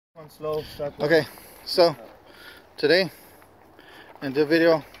Okay, so today in the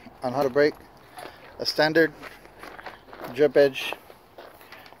video on how to break a standard drip edge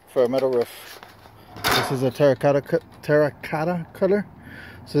for a metal roof. This is a terracotta color.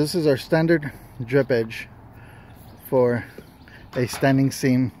 So this is our standard drip edge for a standing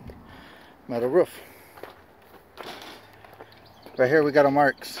seam metal roof. Right here we got our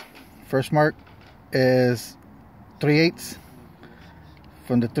marks. First mark is 3/8.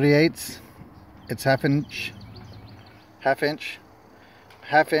 From the 3/8, it's half inch,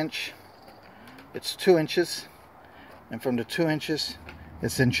 it's 2 inches, and from the 2 inches,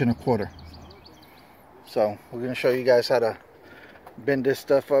 it's 1.25 inches. So we're going to show you guys how to bend this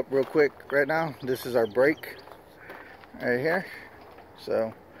stuff up real quick right now. This is our break right here.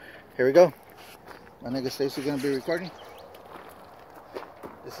 So here we go. My nigga Stacy going to be recording.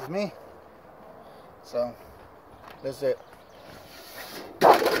 This is me. So that's it.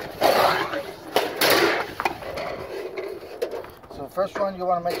 So first one, you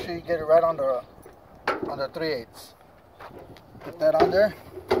want to make sure you get it right on the 3/8. Put that on there.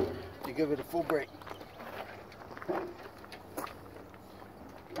 You give it a full break.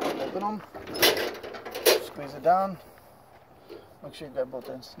 Open them. Squeeze it down. Make sure you got both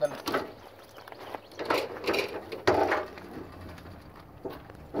ends. Now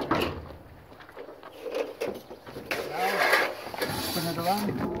spin it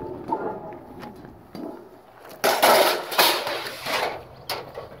around.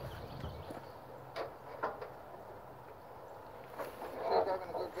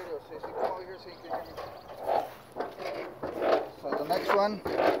 So the next one,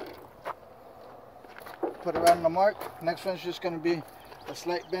 put it right on the mark. Next one's just going to be a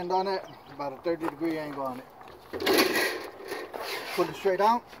slight bend on it, about a 30-degree angle on it. Put it straight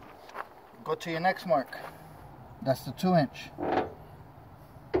out. Go to your next mark. That's the 2 inch.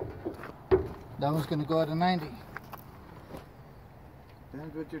 That one's going to go at a 90.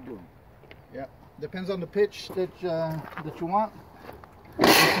 That's what you're doing. Yeah, depends on the pitch that you want. This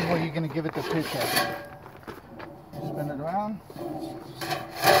is where you're going to give it the pitch at. Spin it around. Go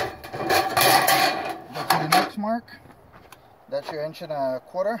to the next mark. That's your 1.25 inches.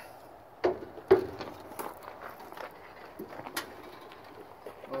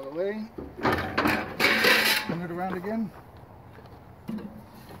 All the way. Spin it around again.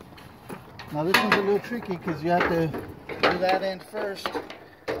 Now this one's a little tricky because you have to do that end first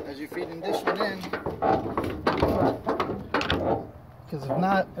as you're feeding this one in. Because if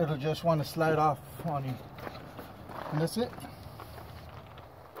not, it'll just want to slide off on you. And that's it.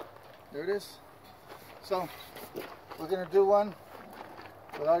 There it is. So, we're going to do one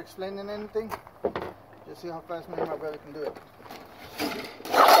without explaining anything. Just see how fast me and my brother can do it.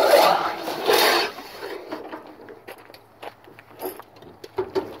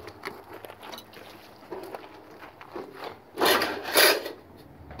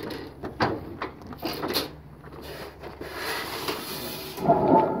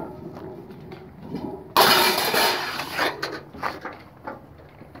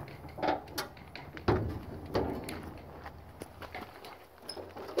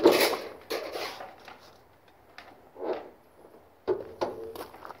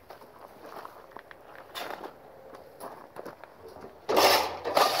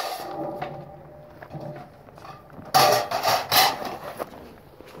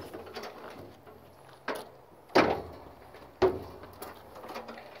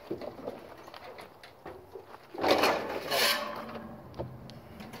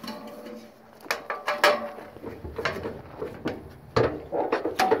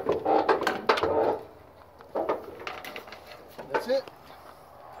 That's it.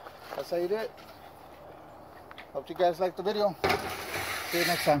 That's how you do it. Hope you guys liked the video. See you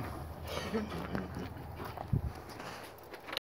next time.